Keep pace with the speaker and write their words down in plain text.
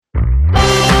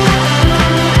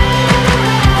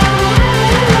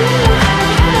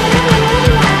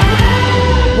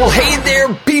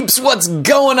what's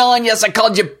going on? Yes, I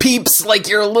called you peeps like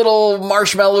your little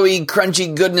marshmallowy,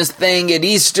 crunchy goodness thing at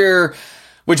Easter,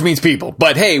 which means people.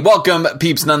 But hey, welcome,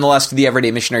 peeps, nonetheless, to the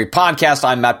Everyday Missionary Podcast.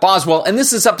 I'm Matt Boswell, and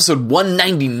this is episode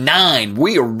 199.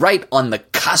 We are right on the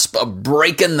cusp of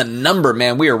breaking the number,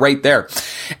 man. We are right there.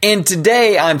 And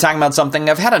today, I'm talking about something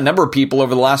I've had a number of people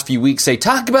over the last few weeks say,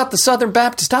 talk about the Southern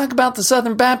Baptist, talk about the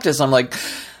Southern Baptist. I'm like,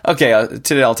 okay,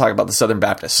 today I'll talk about the Southern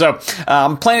Baptist. So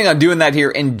I'm planning on doing that here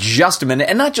in just a minute,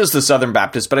 and not just the Southern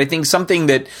Baptist, but I think something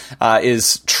that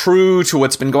is true to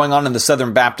what's been going on in the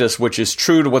Southern Baptist, which is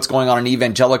true to what's going on in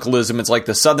evangelicalism. It's like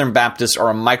the Southern Baptists are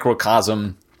a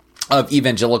microcosm of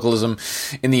evangelicalism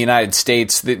in the United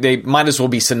States. They might as well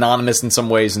be synonymous in some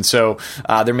ways, and so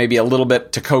there may be a little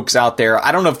bit to coax out there.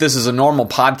 I don't know if this is a normal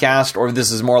podcast or if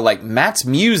this is more like Matt's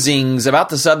musings about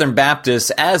the Southern Baptists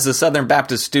as a Southern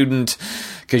Baptist student,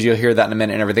 because you'll hear that in a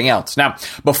minute and everything else. Now,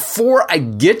 before I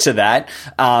get to that,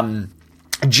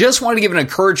 just want to give an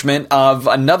encouragement of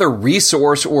another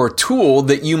resource or tool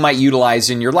that you might utilize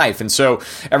in your life. And so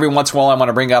every once in a while, I want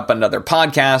to bring up another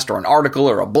podcast or an article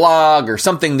or a blog or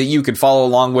something that you could follow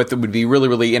along with that would be really,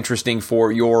 really interesting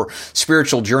for your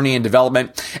spiritual journey and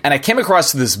development. And I came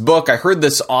across this book. I heard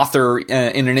this author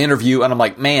in an interview, and I'm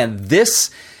like, man,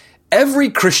 every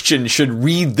Christian should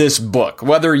read this book.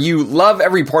 Whether you love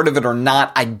every part of it or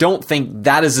not, I don't think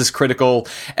that is as critical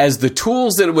as the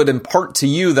tools that it would impart to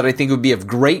you that I think would be of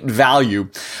great value.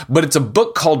 But it's a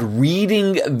book called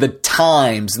Reading the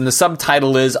Times, and the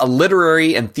subtitle is A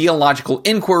Literary and Theological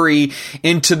Inquiry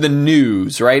into the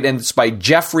News, right? And it's by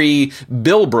Jeffrey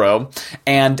Bilbrough.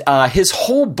 And his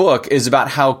whole book is about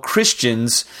how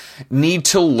Christians need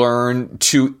to learn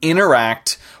to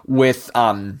interact with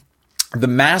the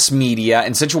mass media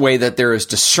in such a way that there is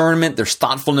discernment, there's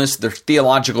thoughtfulness, there's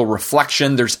theological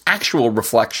reflection, there's actual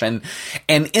reflection,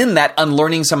 and in that,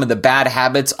 unlearning some of the bad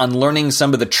habits, unlearning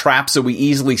some of the traps that we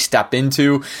easily step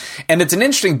into. And it's an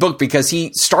interesting book because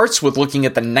he starts with looking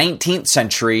at the 19th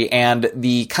century and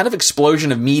the kind of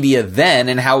explosion of media then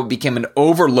and how it became an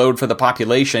overload for the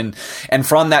population. And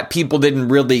from that, people didn't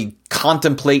really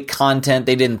contemplate content.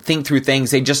 They didn't think through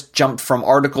things. They just jumped from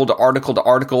article to article to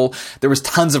article. There was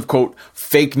tons of, quote,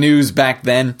 fake news back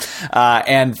then.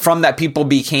 And from that, people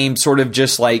became sort of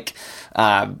just like,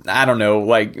 I don't know,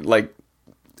 like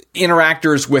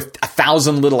interactors with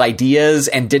 1,000 little ideas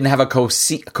and didn't have a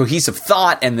cohesive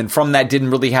thought. And then from that, didn't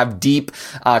really have deep,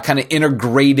 kind of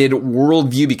integrated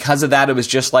worldview. Because of that, it was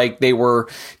just like they were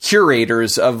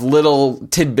curators of little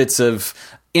tidbits of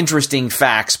interesting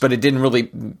facts, but it didn't really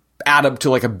add up to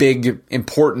like a big,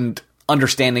 important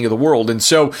understanding of the world. And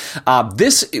so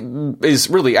this is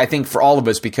really, I think, for all of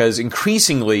us, because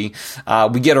increasingly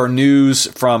we get our news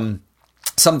from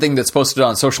something that's posted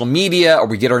on social media, or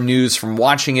we get our news from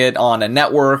watching it on a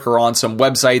network or on some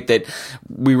website that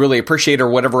we really appreciate or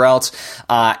whatever else.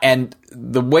 And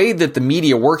the way that the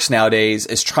media works nowadays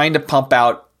is trying to pump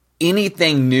out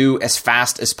anything new as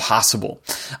fast as possible.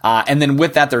 And then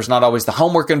with that, there's not always the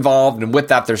homework involved. And with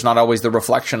that, there's not always the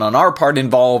reflection on our part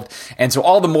involved. And so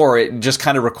all the more, it just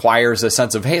kind of requires a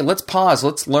sense of, hey, let's pause.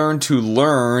 Let's learn to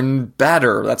learn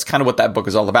better. That's kind of what that book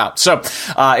is all about. So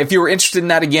if you were interested in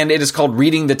that, again, it is called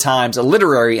Reading the Times, a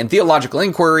literary and theological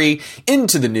inquiry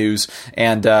into the news.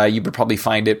 And you would probably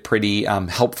find it pretty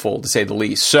helpful, to say the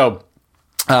least. So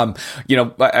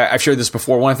I've shared this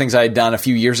before. One of the things I had done a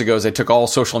few years ago is I took all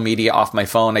social media off my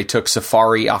phone. I took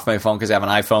Safari off my phone because I have an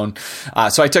iPhone.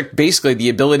 So I took basically the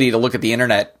ability to look at the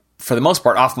internet, for the most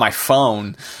part, off my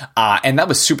phone. And that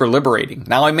was super liberating.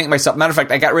 Now I make myself, matter of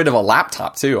fact, I got rid of a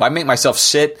laptop too. I make myself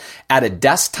sit at a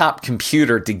desktop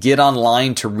computer to get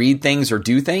online to read things or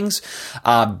do things,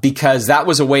 because that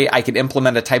was a way I could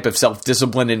implement a type of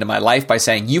self-discipline into my life by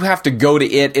saying, you have to go to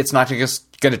it. It's not just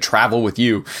going to travel with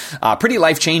you. Pretty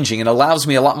life-changing, and allows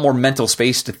me a lot more mental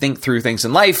space to think through things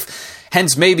in life.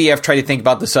 Hence, maybe I've tried to think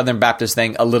about the Southern Baptist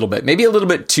thing a little bit, maybe a little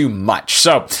bit too much.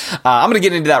 So I'm going to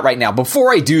get into that right now.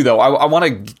 Before I do, though, I want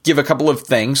to give a couple of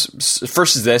things.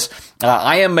 First is this.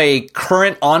 I am a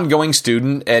current ongoing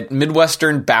student at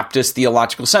Midwestern Baptist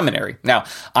Theological Seminary. Now,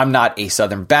 I'm not a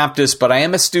Southern Baptist, but I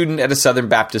am a student at a Southern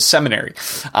Baptist seminary.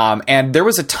 And there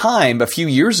was a time a few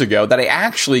years ago that I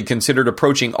actually considered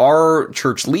approaching our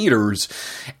church leaders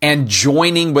and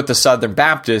joining with the Southern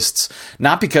Baptists,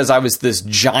 not because I was this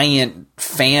giant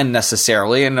fan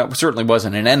necessarily, and it certainly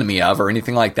wasn't an enemy of or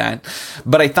anything like that.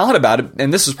 But I thought about it,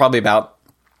 and this was probably about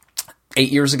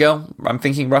 8 years ago, I'm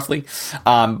thinking roughly.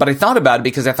 But I thought about it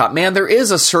because I thought, man, there is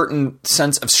a certain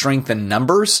sense of strength in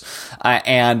numbers.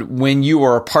 And when you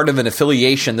are a part of an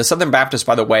affiliation, the Southern Baptists,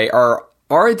 by the way, are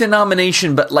are a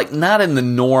denomination, but like not in the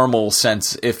normal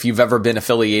sense. If you've ever been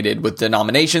affiliated with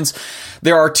denominations,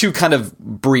 there are two kind of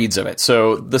breeds of it.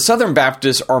 So the Southern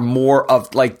Baptists are more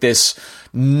of like this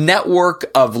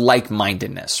network of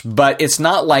like-mindedness, but it's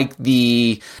not like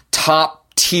the top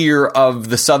tier of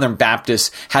the Southern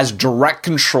Baptists has direct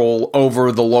control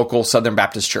over the local Southern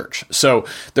Baptist church. So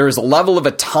there is a level of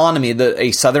autonomy that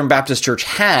a Southern Baptist church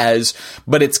has,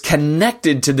 but it's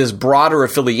connected to this broader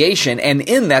affiliation. And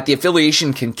in that, the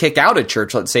affiliation can kick out a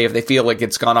church, let's say, if they feel like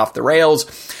it's gone off the rails,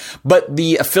 but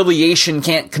the affiliation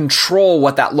can't control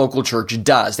what that local church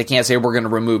does. They can't say, we're going to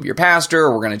remove your pastor,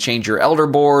 or we're going to change your elder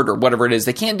board, or whatever it is.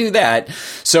 They can't do that.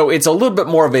 So it's a little bit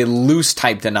more of a loose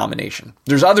type denomination.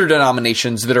 There's other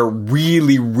denominations that are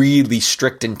really, really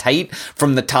strict and tight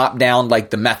from the top down, like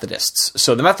the Methodists.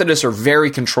 So the Methodists are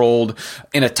very controlled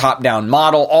in a top-down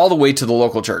model all the way to the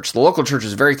local church. The local church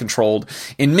is very controlled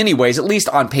in many ways, at least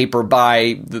on paper,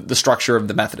 by the structure of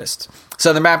the Methodists.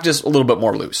 Southern Baptists, a little bit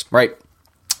more loose, right?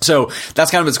 So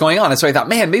that's kind of what's going on. And so I thought,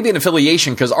 man, maybe an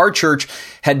affiliation, because our church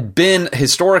had been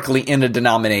historically in a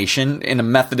denomination, in a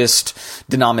Methodist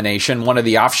denomination, one of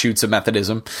the offshoots of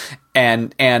Methodism,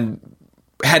 and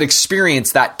had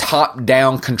experienced that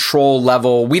top-down control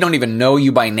level. We don't even know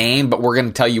you by name, but we're going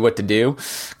to tell you what to do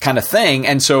kind of thing.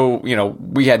 And so,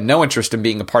 we had no interest in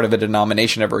being a part of a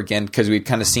denomination ever again, because we'd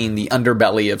kind of seen the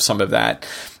underbelly of some of that.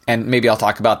 And maybe I'll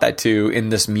talk about that too in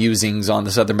this Musings on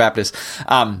the Southern Baptist.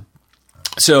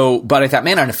 But I thought,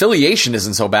 man, an affiliation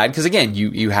isn't so bad, because again,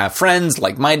 you have friends,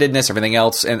 like-mindedness, everything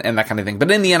else, and that kind of thing.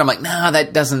 But in the end, I'm like, nah,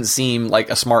 that doesn't seem like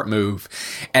a smart move.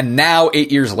 And now,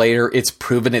 8 years later, it's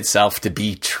proven itself to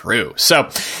be true. So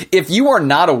if you are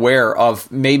not aware of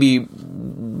maybe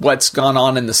what's gone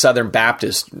on in the Southern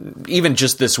Baptist, even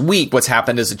just this week, what's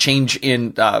happened is a change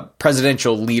in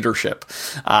presidential leadership.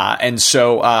 And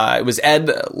so it was Ed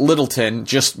Littleton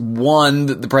just won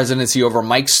the presidency over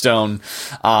Mike Stone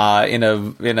in a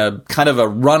kind of a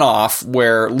runoff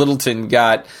where Littleton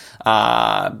got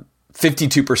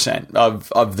 52%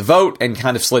 of the vote and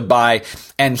kind of slid by.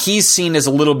 And he's seen as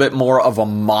a little bit more of a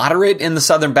moderate in the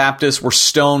Southern Baptist, where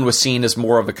Stone was seen as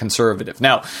more of a conservative.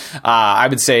 Now, I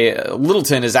would say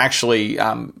Littleton is actually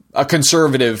a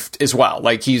conservative as well.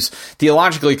 Like, he's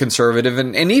theologically conservative,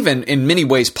 and even in many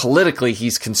ways politically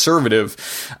he's conservative.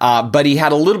 But he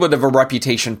had a little bit of a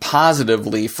reputation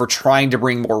positively for trying to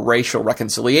bring more racial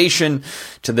reconciliation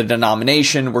to the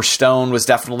denomination, where Stone was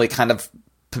definitely kind of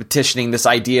petitioning this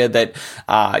idea that,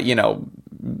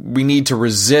 we need to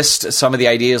resist some of the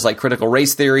ideas like critical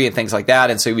race theory and things like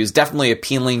that. And so he was definitely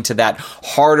appealing to that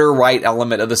harder right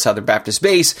element of the Southern Baptist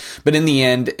base. But in the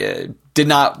end, did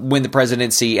not win the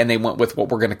presidency, and they went with what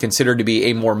we're going to consider to be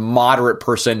a more moderate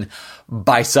person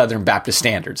by Southern Baptist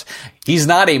standards. He's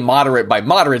not a moderate by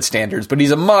moderate standards, but he's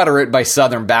a moderate by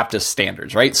Southern Baptist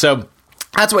standards, right? So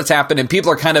that's what's happened, and people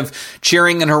are kind of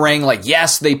cheering and haranguing like,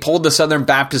 yes, they pulled the Southern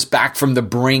Baptists back from the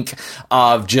brink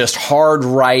of just hard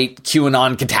right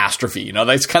QAnon catastrophe.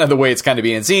 That's kind of the way it's kind of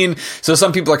being seen. So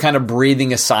some people are kind of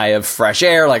breathing a sigh of fresh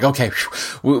air, like, okay,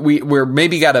 we're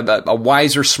maybe got a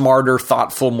wiser, smarter,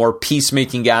 thoughtful, more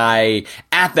peacemaking guy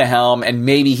at the helm, and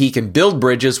maybe he can build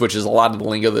bridges, which is a lot of the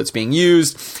lingo that's being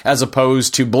used, as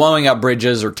opposed to blowing up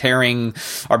bridges or tearing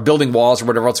or building walls or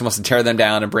whatever else he wants to tear them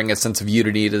down and bring a sense of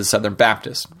unity to the Southern Baptist.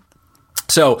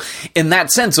 So in that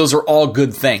sense, those are all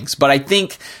good things. But I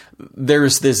think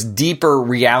there's this deeper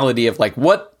reality of like,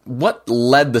 what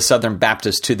led the Southern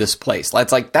Baptists to this place?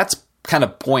 That's kind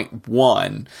of point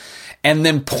one. And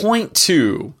then point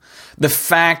two, the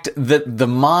fact that the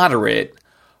moderate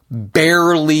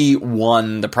barely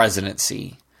won the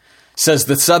presidency, says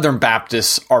the Southern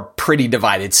Baptists are pretty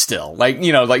divided still.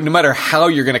 No matter how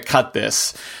you're going to cut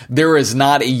this, there is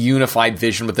not a unified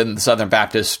vision within the Southern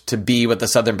Baptists to be what the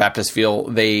Southern Baptists feel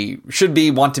they should be,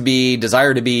 want to be,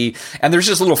 desire to be. And there's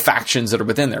just little factions that are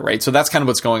within there, right? So that's kind of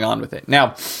what's going on with it.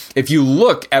 Now, if you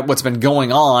look at what's been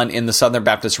going on in the Southern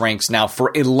Baptist ranks now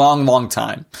for a long, long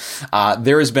time,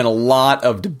 there has been a lot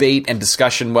of debate and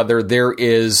discussion whether there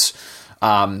is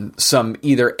some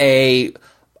either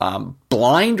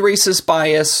blind racist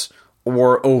bias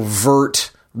or overt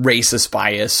racist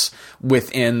bias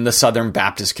within the Southern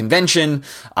Baptist Convention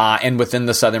and within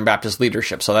the Southern Baptist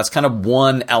leadership. So that's kind of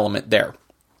one element there.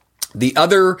 The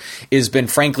other has been,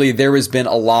 frankly, there has been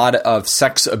a lot of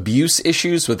sex abuse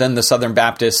issues within the Southern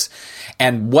Baptists.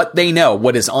 And what they know,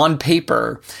 what is on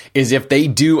paper, is if they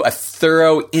do a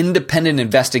thorough independent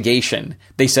investigation,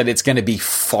 they said it's going to be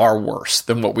far worse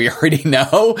than what we already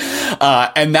know.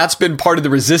 And that's been part of the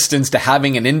resistance to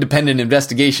having an independent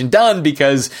investigation done,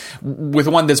 because with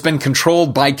one that's been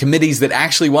controlled by committees that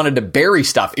actually wanted to bury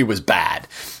stuff, it was bad.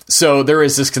 So there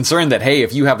is this concern that, hey,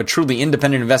 if you have a truly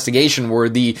independent investigation where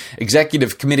the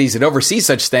executive committees that oversee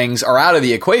such things are out of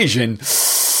the equation,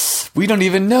 we don't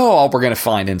even know all we're going to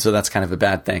find. And so that's kind of a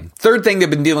bad thing. Third thing they've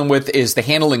been dealing with is the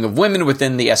handling of women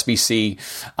within the SBC.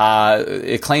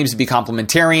 It claims to be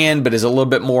complementarian, but is a little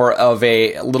bit more of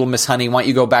a little Miss Honey, why don't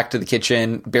you go back to the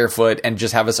kitchen barefoot and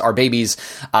just have us our babies,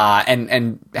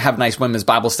 and have nice women's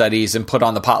Bible studies and put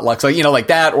on the potlucks, like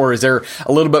that? Or is there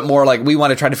a little bit more like, we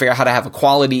want to try to figure out how to have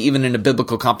equality even in a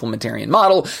biblical complementarian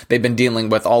model? They've been dealing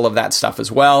with all of that stuff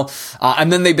as well.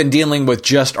 And then they've been dealing with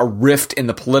just a rift in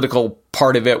the political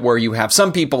part of it, where you have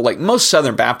some people, like most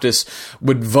Southern Baptists,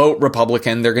 would vote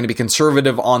Republican. They're going to be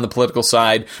conservative on the political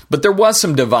side, but there was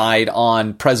some divide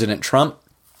on President Trump.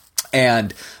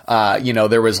 And,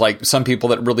 there was like some people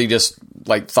that really just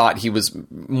like thought he was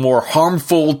more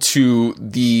harmful to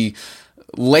the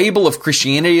label of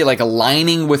Christianity, like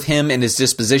aligning with him and his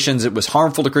dispositions. It was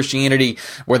harmful to Christianity,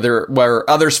 where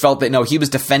others felt that, no, he was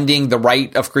defending the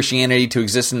right of Christianity to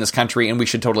exist in this country and we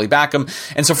should totally back him.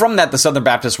 And so from that, the Southern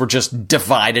Baptists were just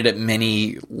divided at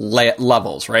many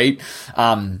levels, right?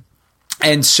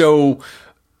 And so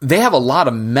they have a lot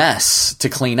of mess to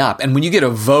clean up. And when you get a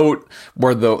vote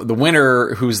where the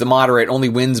winner, who's the moderate, only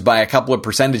wins by a couple of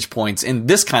percentage points in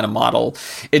this kind of model,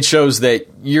 it shows that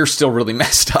you're still really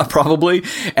messed up, probably.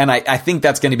 And I think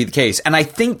that's going to be the case. And I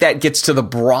think that gets to the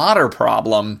broader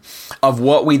problem of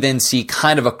what we then see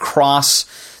kind of across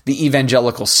the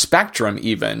evangelical spectrum,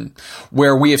 even,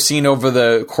 where we have seen over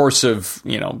the course of,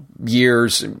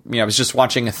 years. I was just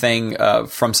watching a thing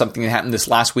from something that happened this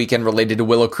last weekend related to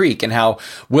Willow Creek, and how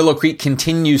Willow Creek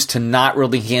continues to not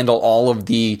really handle all of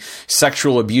the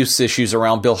sexual abuse issues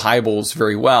around Bill Hybels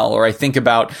very well. Or I think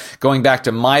about going back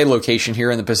to my location here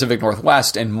in the Pacific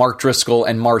Northwest and Mark Driscoll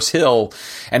and Mars Hill,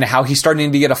 and how he's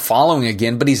starting to get a following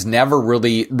again, but he's never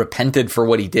really repented for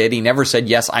what he did. He never said,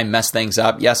 yes, I messed things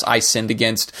up. Yes, I sinned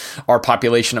against our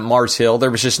population at Mars Hill. There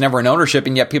was just never an ownership.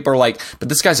 And yet people are like, but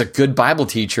this guy's a good Bible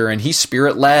teacher and he's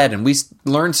spirit led and we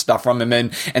learned stuff from him.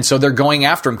 And so they're going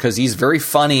after him because he's very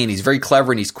funny and he's very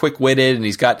clever and he's quick witted and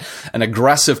he's got an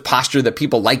aggressive posture that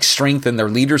people like strength in their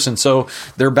leaders. And so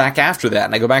they're back after that.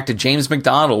 And I go back to James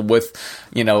McDonald with,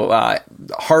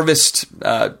 Harvest,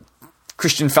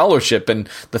 Christian Fellowship and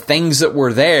the things that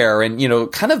were there. And,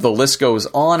 kind of the list goes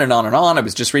on and on and on. I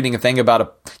was just reading a thing about a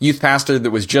youth pastor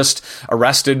that was just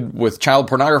arrested with child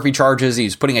pornography charges.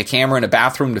 He's putting a camera in a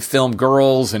bathroom to film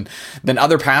girls, and then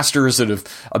other pastors that have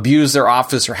abused their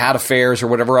office or had affairs or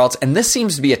whatever else. And this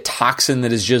seems to be a toxin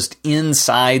that is just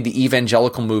inside the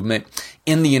evangelical movement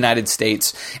in the United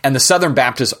States. And the Southern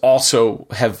Baptists also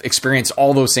have experienced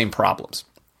all those same problems.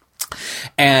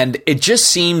 And it just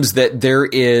seems that there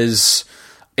is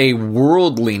a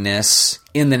worldliness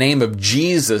in the name of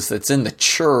Jesus that's in the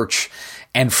church.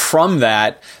 And from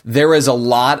that, there is a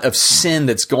lot of sin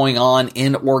that's going on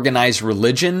in organized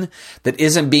religion that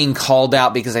isn't being called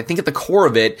out, because I think at the core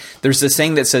of it, there's this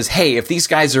thing that says, hey, if these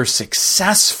guys are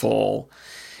successful,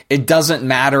 it doesn't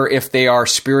matter if they are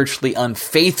spiritually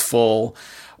unfaithful.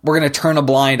 We're going to turn a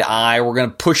blind eye. We're going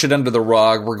to push it under the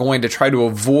rug. We're going to try to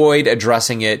avoid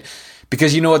addressing it,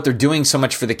 because you know what? They're doing so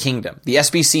much for the kingdom. The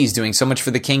SBC is doing so much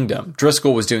for the kingdom.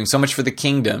 Driscoll was doing so much for the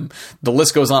kingdom. The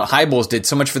list goes on. Hybels did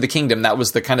so much for the kingdom. That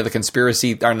was the kind of the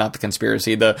conspiracy, or not the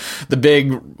conspiracy, the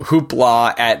big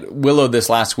hoopla at Willow this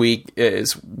last week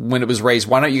is when it was raised,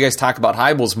 why don't you guys talk about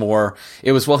Hybels more?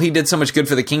 It was, well, he did so much good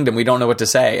for the kingdom. We don't know what to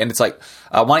say. And it's like,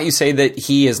 why don't you say that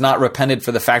he has not repented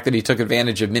for the fact that he took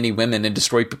advantage of many women and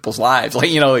destroyed people's lives? Why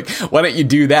don't you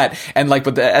do that? And like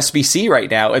with the SBC right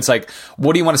now, it's like,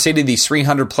 what do you want to say to these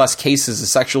 300 plus cases of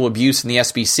sexual abuse in the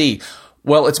SBC?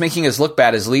 Well, it's making us look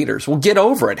bad as leaders. Well, get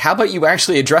over it. How about you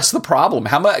actually address the problem?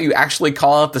 How about you actually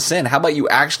call out the sin? How about you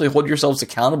actually hold yourselves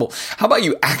accountable? How about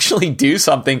you actually do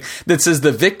something that says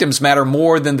the victims matter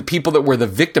more than the people that were the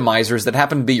victimizers that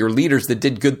happen to be your leaders that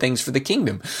did good things for the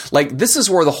kingdom? Like, this is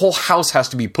where the whole house has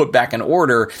to be put back in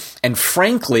order. And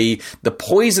frankly, the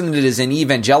poison that is in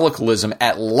evangelicalism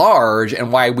at large,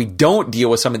 and why we don't deal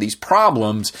with some of these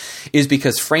problems, is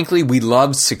because frankly, we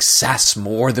love success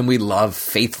more than we love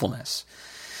faithfulness.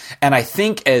 And I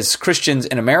think as Christians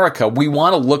in America, we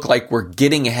want to look like we're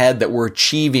getting ahead, that we're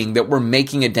achieving, that we're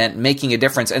making a dent, making a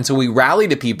difference. And so we rally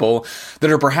to people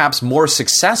that are perhaps more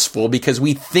successful because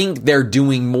we think they're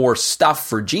doing more stuff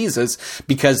for Jesus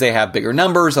because they have bigger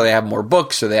numbers, or they have more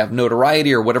books, or they have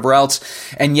notoriety, or whatever else.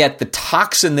 And yet the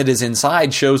toxin that is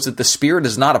inside shows that the Spirit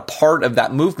is not a part of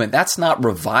that movement. That's not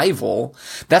revival.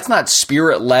 That's not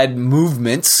Spirit-led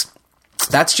movements.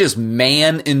 That's just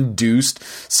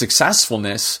man-induced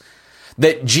successfulness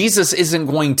that Jesus isn't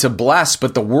going to bless,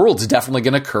 but the world's definitely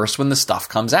going to curse when the stuff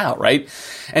comes out, right?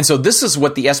 And so this is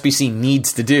what the SBC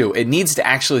needs to do. It needs to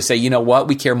actually say, you know what?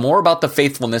 We care more about the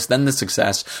faithfulness than the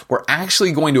success. We're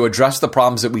actually going to address the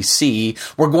problems that we see.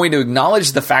 We're going to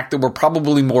acknowledge the fact that we're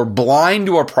probably more blind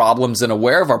to our problems than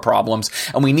aware of our problems.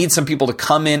 And we need some people to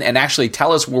come in and actually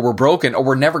tell us where we're broken, or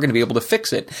we're never going to be able to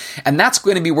fix it. And that's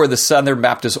going to be where the Southern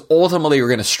Baptists ultimately are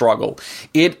going to struggle.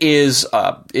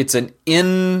 It's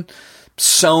an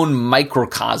sown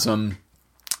microcosm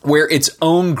where its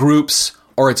own groups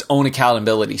or its own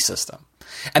accountability system.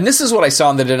 And this is what I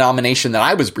saw in the denomination that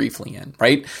I was briefly in,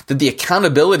 right? That the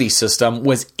accountability system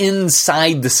was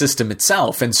inside the system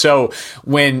itself. And so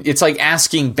when it's like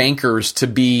asking bankers to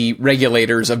be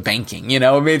regulators of banking,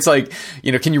 I mean, it's like,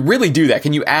 can you really do that?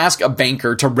 Can you ask a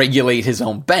banker to regulate his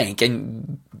own bank?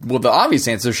 And well, the obvious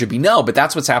answer should be no, but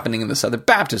that's what's happening in the Southern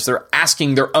Baptists. They're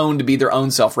asking their own to be their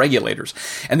own self-regulators.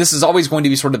 And this is always going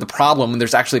to be sort of the problem when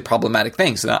there's actually problematic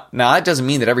things. Now, that doesn't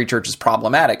mean that every church is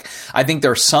problematic. I think there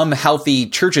are some healthy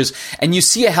churches, and you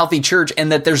see a healthy church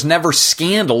and that there's never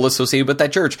scandal associated with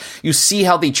that church. You see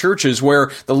healthy churches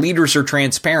where the leaders are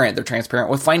transparent. They're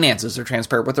transparent with finances. They're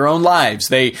transparent with their own lives.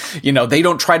 They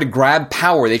don't try to grab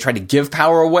power. They try to give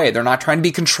power away. They're not trying to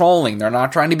be controlling. They're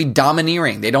not trying to be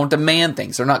domineering. They don't demand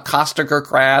things. They're not caustic or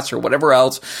crass or whatever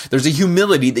else. There's a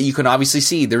humility that you can obviously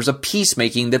see. There's a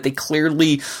peacemaking that they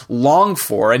clearly long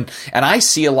for. And I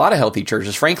see a lot of healthy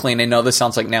churches, frankly, and I know this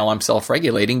sounds like now I'm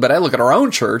self-regulating, but I look at our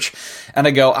own church and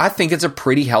I go, I think it's a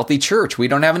pretty healthy church. We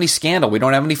don't have any scandal. We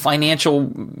don't have any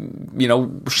financial,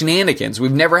 shenanigans.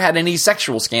 We've never had any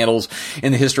sexual scandals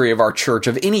in the history of our church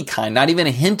of any kind, not even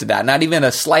a hint of that, not even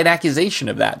a slight accusation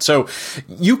of that. So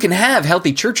you can have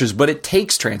healthy churches, but it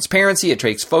takes transparency, it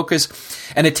takes focus,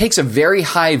 and it takes a very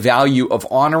high value of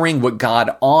honoring what God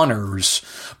honors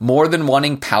more than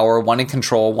wanting power, wanting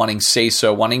control, wanting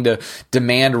say-so, wanting to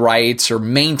demand rights or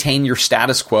maintain your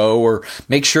status quo or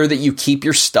make sure that you keep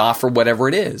your stuff or whatever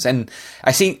it is. And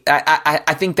I think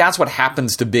that's what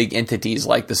happens to big entities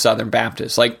like the Southern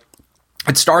Baptists. Like,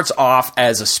 it starts off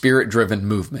as a spirit-driven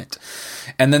movement.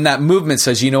 And then that movement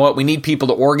says, you know what, we need people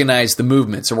to organize the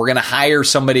movement. So we're going to hire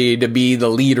somebody to be the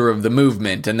leader of the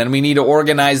movement. And then we need to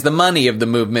organize the money of the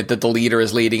movement that the leader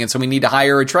is leading. And so we need to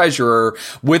hire a treasurer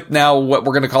with now what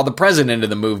we're going to call the president of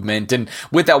the movement. And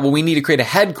with that, we need to create a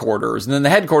headquarters. And then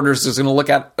the headquarters is going to look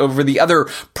at over the other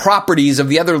properties of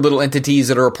the other little entities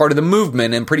that are a part of the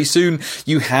movement. And pretty soon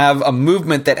you have a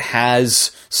movement that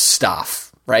has stuff.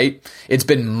 Right? It's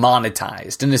been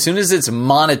monetized. And as soon as it's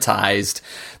monetized,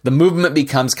 the movement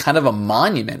becomes kind of a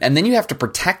monument. And then you have to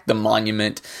protect the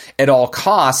monument at all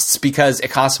costs because it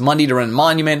costs money to run a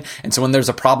monument. And so when there's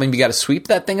a problem, you got to sweep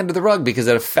that thing under the rug because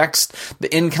it affects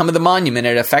the income of the monument.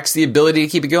 It affects the ability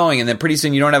to keep it going. And then pretty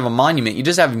soon you don't have a monument. You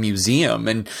just have a museum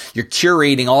and you're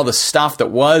curating all the stuff that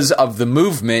was of the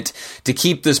movement to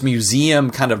keep this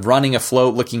museum kind of running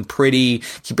afloat, looking pretty,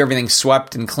 keep everything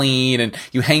swept and clean. And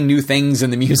you hang new things in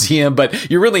the museum, but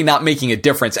you're really not making a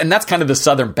difference. And that's kind of the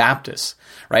Southern Baptists,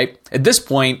 right? At this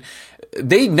point,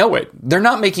 they know it. They're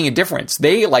not making a difference.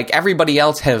 They, like everybody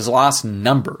else, has lost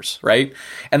numbers, right?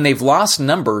 And they've lost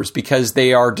numbers because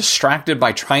they are distracted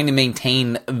by trying to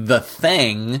maintain the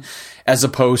thing as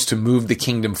opposed to move the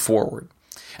kingdom forward.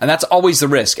 And that's always the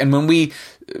risk. And when we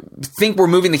think we're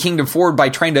moving the kingdom forward by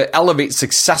trying to elevate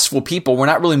successful people, we're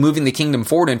not really moving the kingdom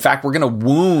forward. In fact, we're going to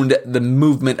wound the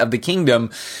movement of the kingdom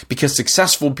because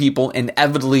successful people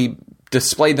inevitably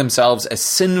display themselves as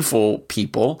sinful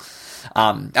people.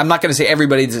 I'm not going to say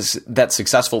everybody that's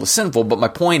successful is sinful, but my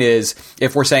point is,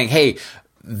 if we're saying, hey,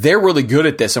 they're really good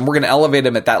at this and we're going to elevate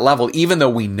them at that level, even though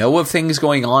we know of things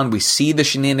going on, we see the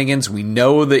shenanigans, we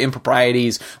know the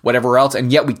improprieties, whatever else,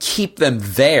 and yet we keep them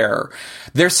there,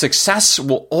 their success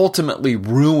will ultimately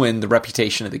ruin the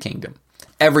reputation of the kingdom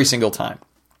every single time.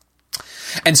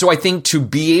 And so I think to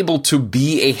be able to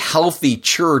be a healthy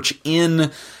church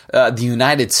in the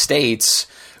United States,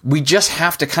 we just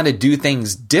have to kind of do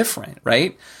things different,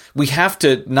 right? We have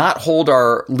to not hold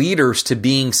our leaders to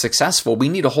being successful. We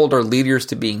need to hold our leaders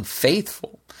to being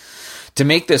faithful. To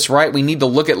make this right, we need to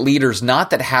look at leaders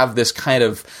not that have this kind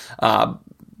of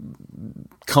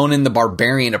Conan the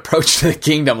Barbarian approach to the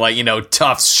kingdom, like,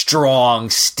 tough, strong,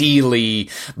 steely,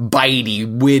 bitey,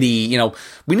 witty.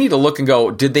 We need to look and go,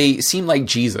 did they seem like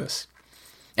Jesus?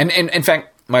 And in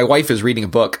fact, my wife is reading a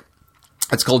book.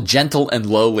 It's called Gentle and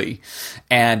Lowly.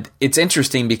 And it's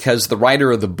interesting because the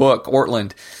writer of the book,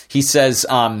 Ortland, he says,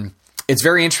 it's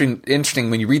very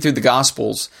interesting when you read through the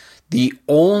Gospels, the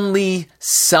only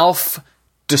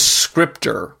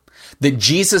self-descriptor that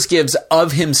Jesus gives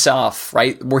of himself,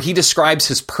 right, where he describes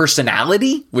his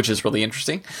personality, which is really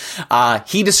interesting,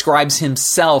 he describes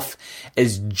himself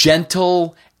as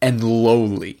gentle and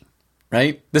lowly,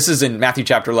 right? This is in Matthew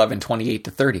chapter 11, 28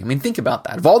 to 30. I mean, think about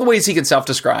that. Of all the ways he can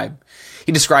self-describe,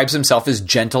 he describes himself as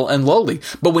gentle and lowly.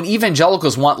 But when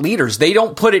evangelicals want leaders, they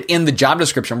don't put it in the job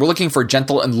description. We're looking for a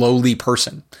gentle and lowly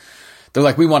person. They're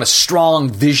like, we want a strong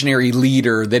visionary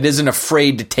leader that isn't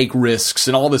afraid to take risks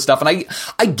and all this stuff. And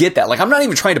I get that. Like, I'm not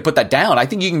even trying to put that down. I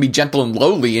think you can be gentle and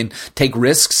lowly and take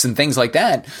risks and things like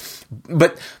that.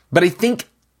 But I think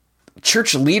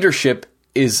church leadership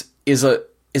is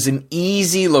an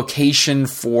easy location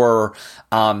for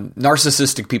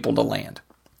narcissistic people to land.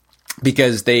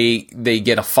 Because they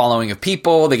get a following of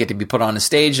people, they get to be put on a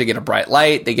stage, they get a bright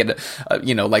light, they get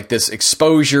like this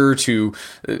exposure to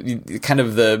kind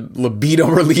of the libido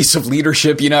release of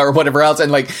leadership, or whatever else,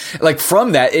 and like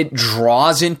from that it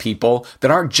draws in people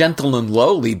that aren't gentle and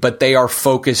lowly, but they are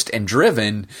focused and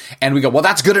driven, and we go, well,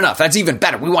 that's good enough, that's even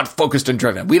better. We want focused and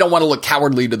driven. We don't want to look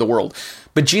cowardly to the world.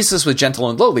 But Jesus was gentle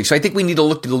and lowly, so I think we need to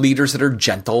look to the leaders that are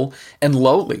gentle and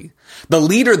lowly. The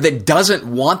leader that doesn't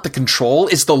want the control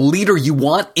is the leader you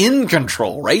want in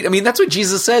control, right? I mean, that's what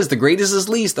Jesus says. The greatest is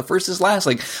least, the first is last.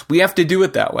 Like, we have to do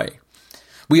it that way.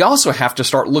 We also have to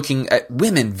start looking at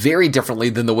women very differently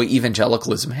than the way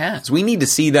evangelicalism has. We need to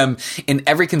see them in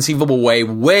every conceivable way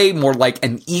more like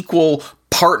an equal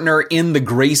partner in the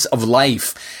grace of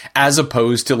life, as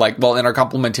opposed to like, well, in our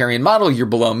complementarian model, you're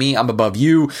below me, I'm above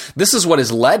you. This is what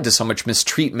has led to so much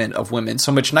mistreatment of women,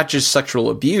 so much not just sexual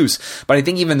abuse, but I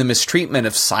think even the mistreatment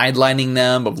of sidelining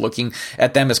them, of looking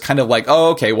at them as kind of like,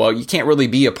 oh, okay, well, you can't really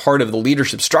be a part of the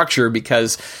leadership structure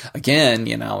because, again,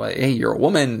 hey, you're a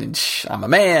woman and I'm a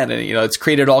man, and it's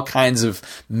created all kinds of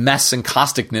mess and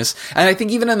causticness. And I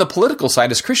think even on the political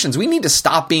side, as Christians, we need to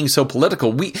stop being so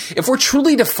political. If we're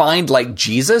truly defined like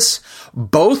Jesus,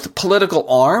 both political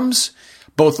arms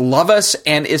both love us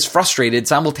and is frustrated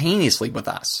simultaneously with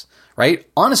us, right?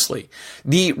 Honestly,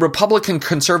 the Republican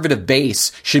conservative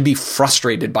base should be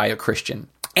frustrated by a Christian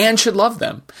and should love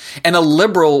them. And a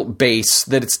liberal base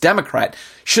that it's Democrat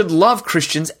should love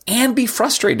Christians and be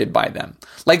frustrated by them.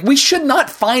 Like, we should not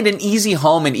find an easy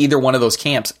home in either one of those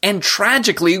camps. And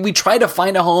tragically, we try to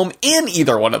find a home in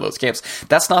either one of those camps.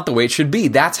 That's not the way it should be.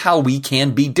 That's how we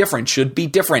can be different, should be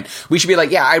different. We should be like,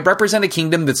 yeah, I represent a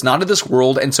kingdom that's not of this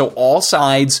world. And so all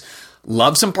sides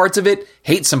love some parts of it,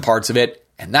 hate some parts of it.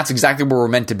 And that's exactly where we're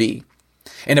meant to be.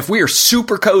 And if we are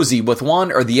super cozy with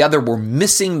one or the other, we're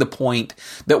missing the point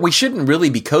that we shouldn't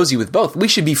really be cozy with both. We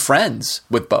should be friends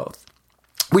with both.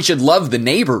 We should love the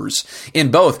neighbors in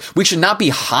both. We should not be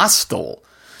hostile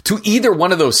to either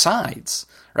one of those sides,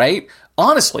 right?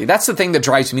 Honestly, that's the thing that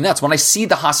drives me nuts. When I see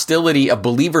the hostility of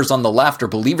believers on the left or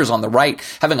believers on the right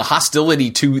having a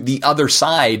hostility to the other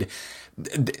side,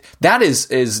 that is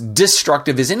as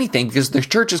destructive as anything, because the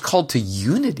church is called to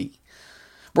unity.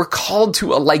 We're called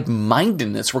to a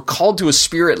like-mindedness. We're called to a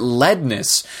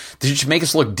spirit-ledness that should make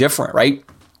us look different, right?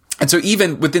 And so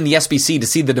even within the SBC, to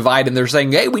see the divide, and they're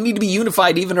saying, hey, we need to be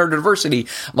unified even in our diversity.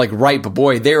 I'm like, right, but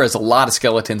boy, there is a lot of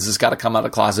skeletons that's got to come out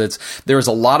of closets. There is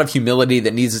a lot of humility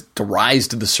that needs to rise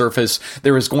to the surface.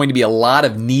 There is going to be a lot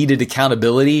of needed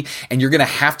accountability, and you're going to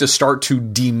have to start to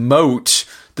demote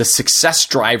the success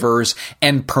drivers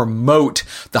and promote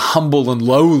the humble and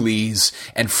lowlies,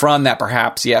 and from that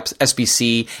perhaps the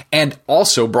SBC and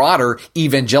also broader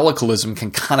evangelicalism can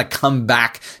kind of come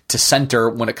back to center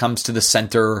when it comes to the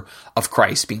center of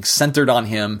Christ, being centered on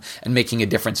him and making a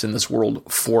difference in this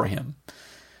world for him.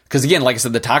 Because again, like I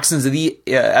said, the toxins of the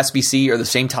SBC are the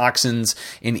same toxins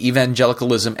in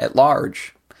evangelicalism at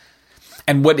large.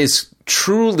 And what is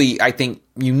truly, I think,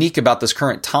 unique about this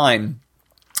current time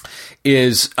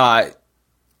is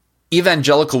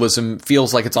evangelicalism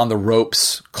feels like it's on the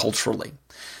ropes culturally.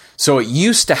 So it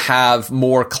used to have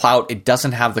more clout. It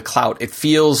doesn't have the clout. It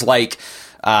feels like,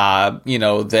 that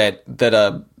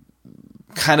a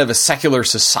kind of a secular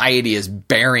society is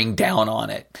bearing down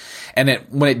on it. And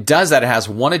when it does that, it has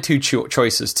one or two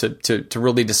choices to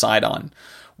really decide on.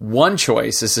 One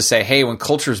choice is to say, hey, when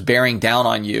culture's bearing down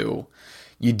on you,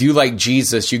 You do like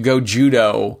Jesus, you go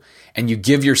judo, and you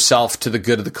give yourself to the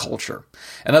good of the culture.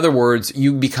 In other words,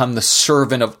 you become the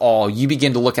servant of all. You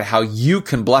begin to look at how you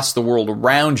can bless the world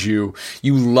around you.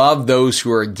 You love those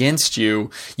who are against you.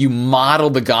 You model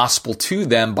the gospel to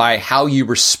them by how you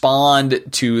respond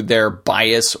to their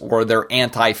bias or their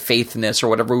anti-faithness or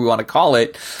whatever we want to call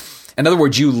it. In other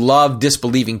words, you love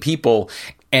disbelieving people.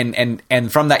 And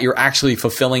from that, you're actually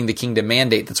fulfilling the kingdom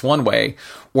mandate. That's one way.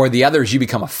 Or the other is you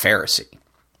become a Pharisee.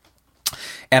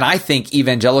 And I think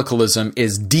evangelicalism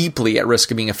is deeply at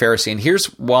risk of being a Pharisee. And here's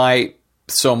why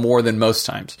so more than most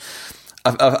times.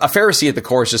 A Pharisee at the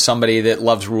core is just somebody that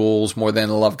loves rules more than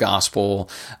they love gospel.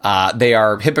 They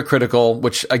are hypocritical,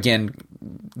 which again,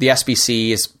 the SBC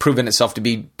has proven itself to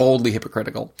be boldly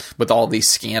hypocritical with all these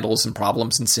scandals and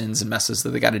problems and sins and messes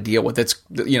that they got to deal with. It's,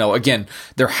 again,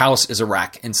 their house is a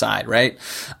wreck inside, right?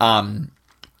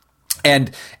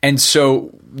 And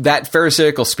so that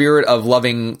Pharisaical spirit of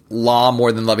loving law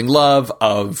more than loving love,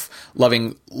 of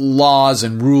loving laws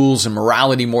and rules and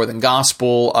morality more than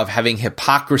gospel, of having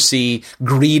hypocrisy,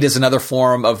 greed is another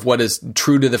form of what is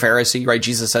true to the Pharisee, right?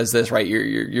 Jesus says this, right?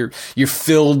 You're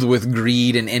filled with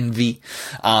greed and envy.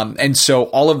 And so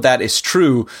all of that is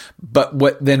true. But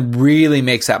what then really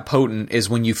makes that potent is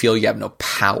when you feel you have no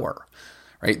power.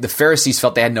 Right? The Pharisees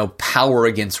felt they had no power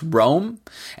against Rome.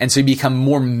 And so you become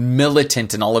more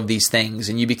militant in all of these things.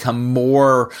 And you become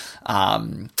more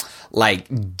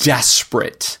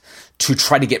desperate to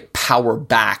try to get power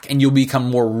back. And you'll become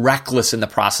more reckless in the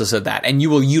process of that. And you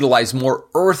will utilize more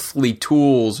earthly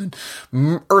tools and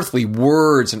earthly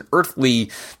words and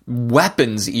earthly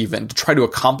weapons even to try to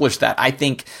accomplish that. I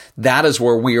think that is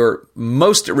where we are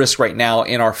most at risk right now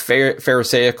in our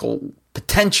Pharisaical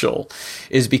potential,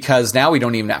 is because now we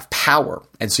don't even have power.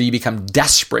 And so you become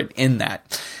desperate in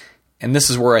that. And this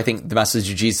is where I think the message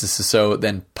of Jesus is so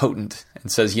then potent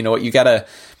and says, you know what, you gotta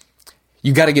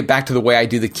get back to the way I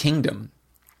do the kingdom.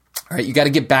 All right. You got to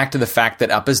get back to the fact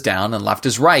that up is down and left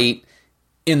is right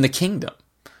in the kingdom.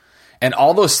 And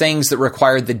all those things that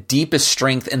require the deepest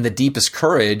strength and the deepest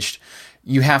courage,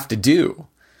 you have to do.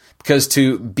 Because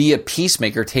to be a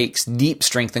peacemaker takes deep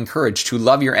strength and courage. To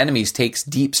love your enemies takes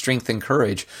deep strength and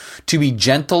courage. To be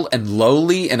gentle and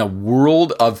lowly in a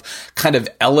world of kind of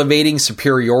elevating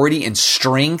superiority and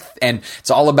strength, and it's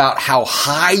all about how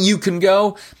high you can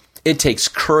go, it takes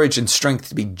courage and strength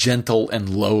to be gentle and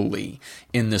lowly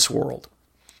in this world.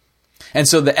 And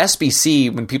so the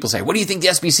SBC, when people say, what do you think the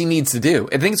SBC needs to do?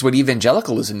 I think it's what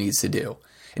evangelicalism needs to do.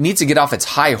 It needs to get off its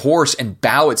high horse and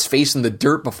bow its face in the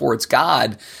dirt before its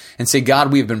God and say,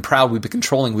 God, we've been proud, we've been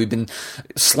controlling, we've been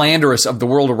slanderous of the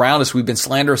world around us, we've been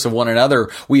slanderous of one another.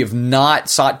 We have not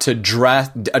sought to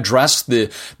address the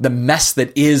mess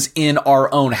that is in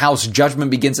our own house.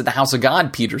 Judgment begins at the house of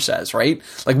God, Peter says, right?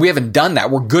 Like, we haven't done that.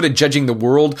 We're good at judging the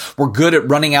world. We're good at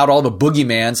running out all the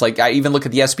boogeymans. Like, I even look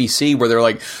at the SBC where they're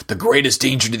like, the greatest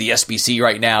danger to the SBC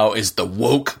right now is the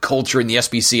woke culture in the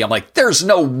SBC. I'm like, there's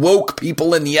no woke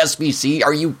people in the SBC.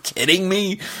 Are you kidding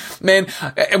me? Man,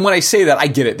 and when I say that, I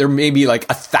get it. There may be like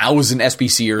 1,000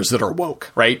 SBCers that are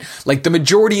woke, right? Like, the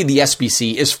majority of the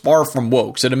SBC is far from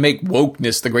woke. So to make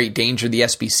wokeness the great danger of the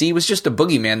SBC was just a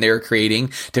boogeyman they were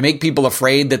creating to make people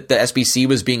afraid that the SBC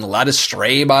was being led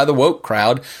astray by the woke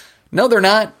crowd. No, they're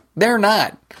not. They're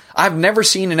not. I've never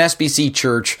seen an SBC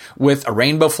church with a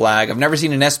rainbow flag. I've never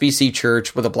seen an SBC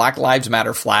church with a Black Lives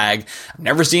Matter flag. I've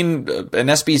never seen an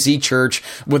SBC church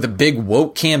with a big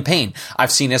woke campaign.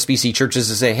 I've seen SBC churches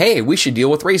that say, hey, we should deal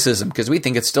with racism because we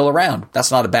think it's still around. That's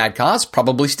not a bad cause.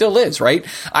 Probably still is, right?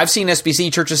 I've seen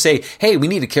SBC churches say, hey, we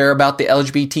need to care about the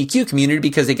LGBTQ community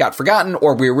because they got forgotten,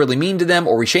 or we were really mean to them,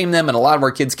 or we shamed them, and a lot of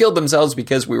our kids killed themselves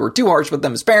because we were too harsh with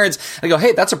them as parents. I go,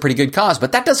 hey, that's a pretty good cause,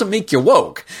 but that doesn't make you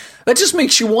woke. That just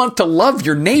makes you want to love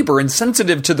your neighbor and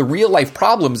sensitive to the real life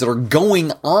problems that are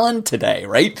going on today,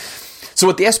 right? So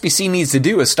what the SBC needs to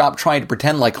do is stop trying to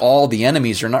pretend like all the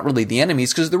enemies are not really the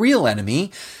enemies, because the real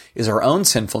enemy is our own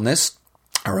sinfulness,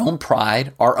 our own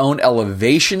pride, our own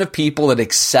elevation of people that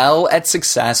excel at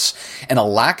success, and a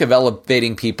lack of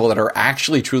elevating people that are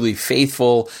actually truly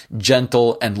faithful,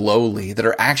 gentle, and lowly, that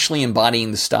are actually embodying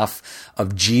the stuff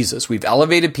of Jesus. We've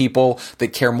elevated people that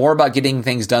care more about getting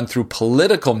things done through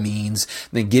political means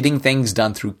than getting things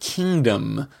done through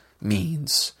kingdom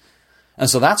means. And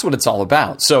so that's what it's all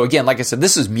about. So again, like I said,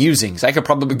 this is musings. I could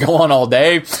probably go on all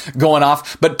day going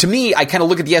off. But to me, I kind of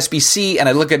look at the SBC and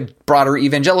I look at broader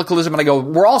evangelicalism and I go,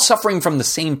 we're all suffering from the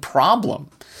same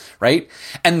problem, right?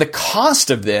 And the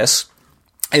cost of this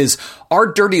is our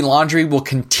dirty laundry will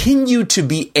continue to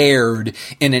be aired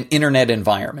in an internet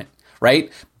environment,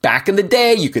 right? Back in the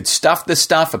day, you could stuff this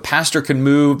stuff, a pastor could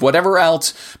move, whatever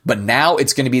else, but now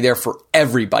it's going to be there for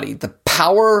everybody. The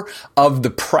power of the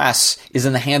press is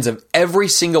in the hands of every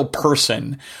single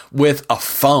person with a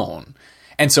phone.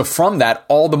 And so from that,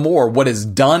 all the more, what is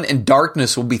done in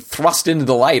darkness will be thrust into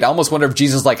the light. I almost wonder if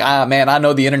Jesus is like, man, I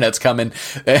know the internet's coming.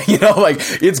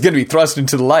 It's going to be thrust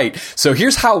into the light. So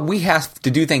here's how we have to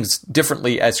do things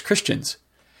differently as Christians.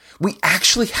 We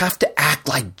actually have to act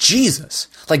like Jesus.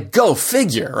 Like, go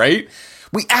figure, right?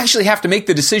 We actually have to make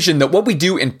the decision that what we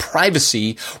do in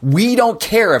privacy, we don't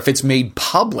care if it's made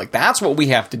public. That's what we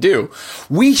have to do.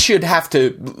 We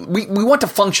want to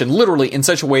function literally in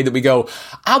such a way that we go,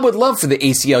 I would love for the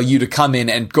ACLU to come in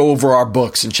and go over our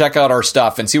books and check out our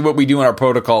stuff and see what we do in our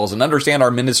protocols and understand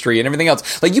our ministry and everything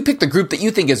else. Like, you pick the group that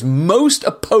you think is most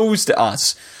opposed to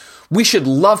us. We should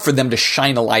love for them to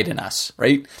shine a light in us,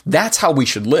 right? That's how we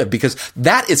should live, because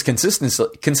that is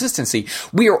consistency.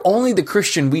 We are only the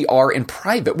Christian we are in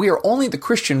private. We are only the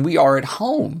Christian we are at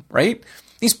home, right?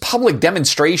 These public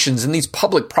demonstrations and these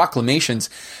public proclamations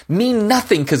mean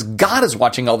nothing because God is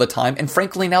watching all the time. And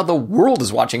frankly, now the world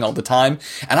is watching all the time.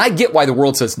 And I get why the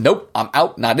world says, nope, I'm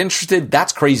out, not interested.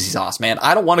 That's crazy sauce, man.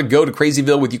 I don't want to go to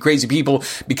Crazyville with you crazy people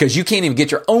because you can't even get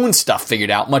your own stuff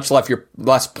figured out, much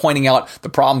less pointing out the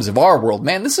problems of our world.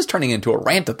 Man, this is turning into a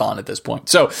rant-a-thon at this point.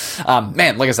 So,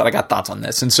 man, like I said, I got thoughts on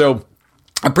this. And so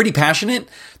I'm pretty passionate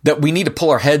that we need to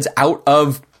pull our heads out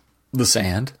of the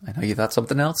sand. I know you thought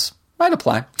something else. Might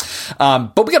apply.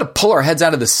 But we got to pull our heads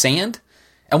out of the sand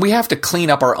and we have to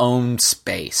clean up our own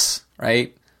space,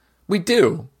 right? We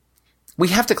do. We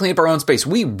have to clean up our own space.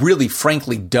 We really,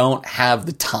 frankly, don't have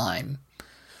the time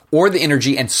or the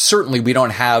energy, and certainly we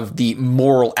don't have the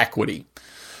moral equity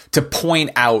to point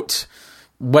out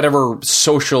whatever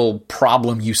social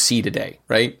problem you see today,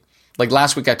 right? Like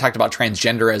last week I talked about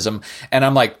transgenderism, and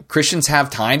I'm like, Christians have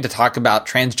time to talk about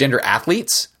transgender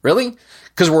athletes? Really?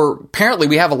 Because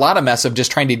we have a lot of mess of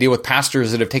just trying to deal with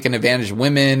pastors that have taken advantage of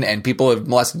women and people who have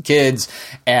molested kids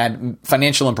and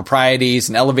financial improprieties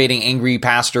and elevating angry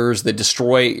pastors that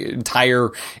destroy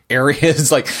entire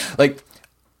areas. Like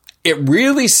it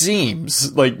really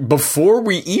seems like before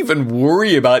we even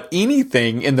worry about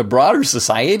anything in the broader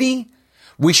society,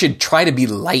 we should try to be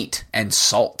light and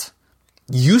salt.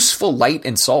 Useful light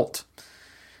and salt.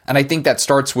 And I think that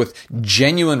starts with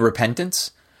genuine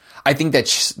repentance. I think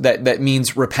that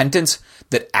means repentance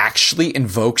that actually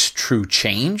invokes true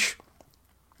change,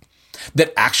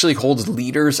 that actually holds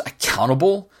leaders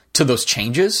accountable to those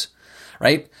changes,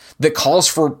 right? That calls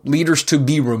for leaders to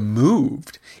be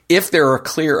removed if there are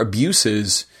clear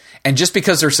abuses. And just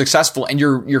because they're successful and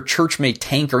your church may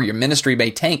tank or your ministry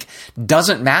may tank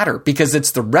doesn't matter, because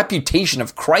it's the reputation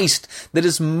of Christ that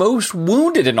is most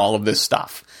wounded in all of this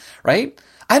stuff, right?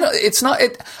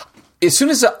 As soon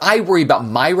as I worry about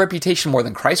my reputation more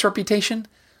than Christ's reputation,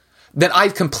 then I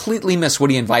completely miss what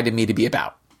he invited me to be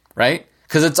about, right?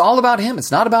 Because it's all about him.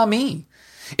 It's not about me.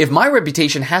 If my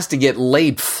reputation has to get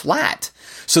laid flat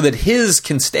so that his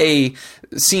can stay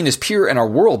seen as pure in our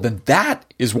world, then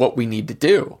that is what we need to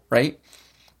do, right?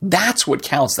 That's what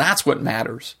counts. That's what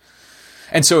matters.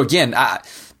 And so again,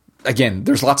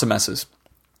 there's lots of messes.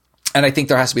 And I think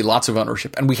there has to be lots of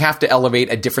ownership. And we have to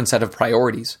elevate a different set of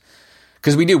priorities.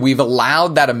 Because we've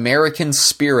allowed that American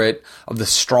spirit of the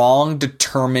strong,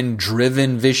 determined,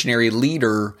 driven, visionary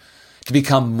leader to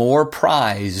become more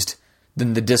prized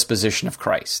than the disposition of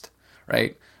Christ,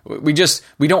 right? We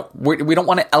don't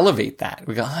want to elevate that.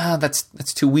 We go,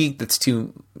 that's too weak. That's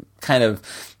too kind of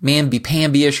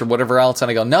mamby-pamby-ish or whatever else.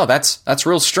 And I go, no, that's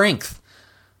real strength,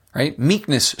 right?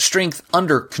 Meekness, strength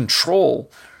under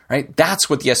control, right? That's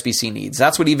what the SBC needs.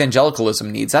 That's what evangelicalism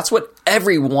needs. That's what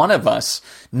every one of us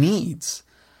needs.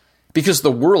 Because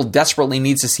the world desperately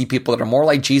needs to see people that are more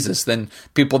like Jesus than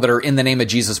people that are in the name of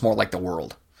Jesus more like the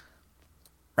world.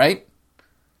 Right?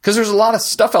 Because there's a lot of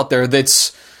stuff out there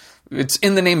it's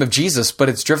in the name of Jesus, but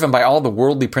it's driven by all the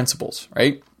worldly principles,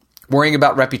 right? Worrying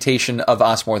about reputation of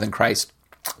us more than Christ.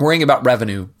 Worrying about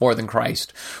revenue more than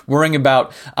Christ. Worrying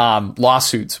about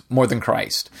lawsuits more than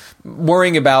Christ.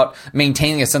 Worrying about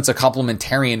maintaining a sense of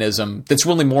complementarianism that's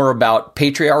really more about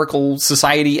patriarchal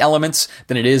society elements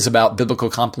than it is about biblical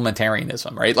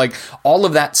complementarianism, right? Like all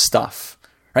of that stuff,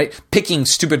 right? Picking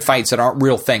stupid fights that aren't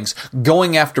real things.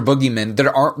 Going after boogeymen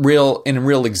that aren't real in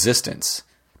real existence.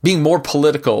 Being more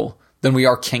political than we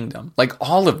are kingdom. Like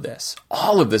all of this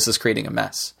is creating a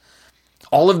mess.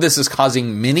 All of this is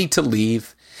causing many to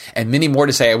leave and many more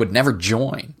to say, I would never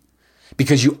join,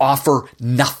 because you offer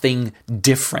nothing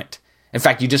different. In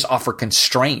fact, you just offer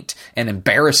constraint and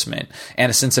embarrassment and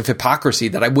a sense of hypocrisy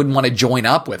that I wouldn't want to join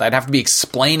up with. I'd have to be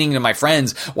explaining to my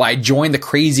friends why I joined the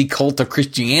crazy cult of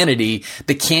Christianity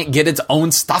that can't get its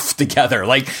own stuff together.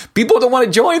 Like, people don't want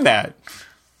to join that.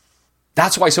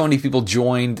 That's why so many people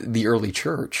joined the early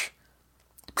church,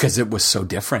 because it was so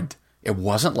different. It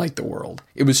wasn't like the world.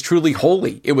 It was truly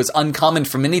holy. It was uncommon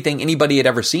from anything anybody had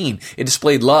ever seen. It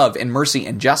displayed love and mercy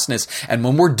and justness. And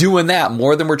when we're doing that,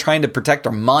 more than we're trying to protect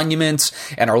our monuments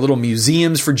and our little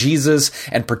museums for Jesus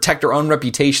and protect our own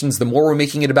reputations, the more we're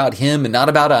making it about him and not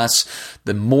about us,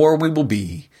 the more we will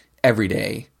be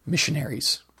everyday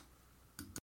missionaries.